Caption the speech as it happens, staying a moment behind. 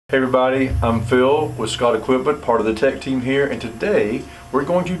Hey everybody, I'm Phil with Scott Equipment, part of the tech team here, and today we're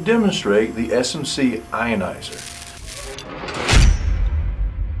going to demonstrate the SMC Ionizer.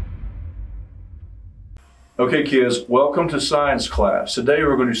 Okay kids, welcome to science class. Today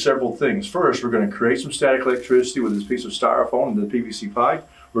we're going to do several things. First, we're going to create some static electricity with this piece of styrofoam and the PVC pipe.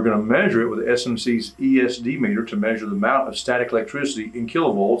 We're going to measure it with SMC's ESD meter to measure the amount of static electricity in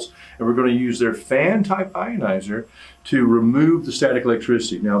kilovolts, and we're going to use their fan type ionizer to remove the static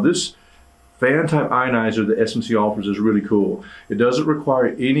electricity. Now this fan type ionizer that SMC offers is really cool. It doesn't require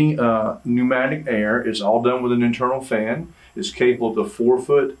any pneumatic air. It's all done with an internal fan. It's capable of 4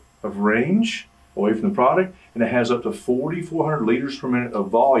 foot of range away from the product, and it has up to 4,400 liters per minute of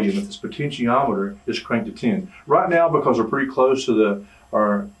volume if this potentiometer is cranked to 10. Right now, because we're pretty close to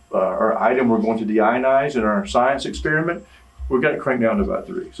our item we're going to deionize in our science experiment, we've got it cranked down to about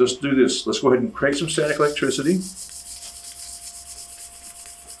 3. So let's do this. Let's go ahead and create some static electricity.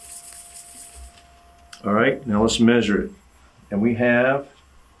 All right, now let's measure it. And we have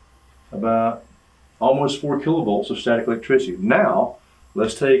about almost 4 kilovolts of static electricity. Now,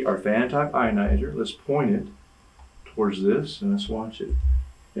 let's take our fan type ionizer, let's point it towards this, and let's watch it.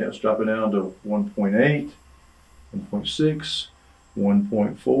 Yeah, let's drop it down to 1.8, 1.6,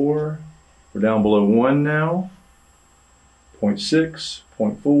 1.4. We're down below 1 now. 0.6,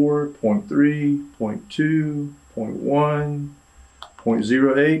 0.4, 0.3, 0.2, 0.1,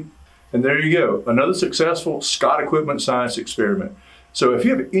 0.08. And there you go, another successful Scott Equipment science experiment. So if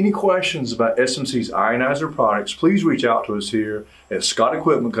you have any questions about SMC's Ionizer products, please reach out to us here at Scott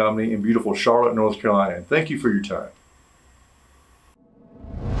Equipment Company in beautiful Charlotte, North Carolina. And thank you for your time.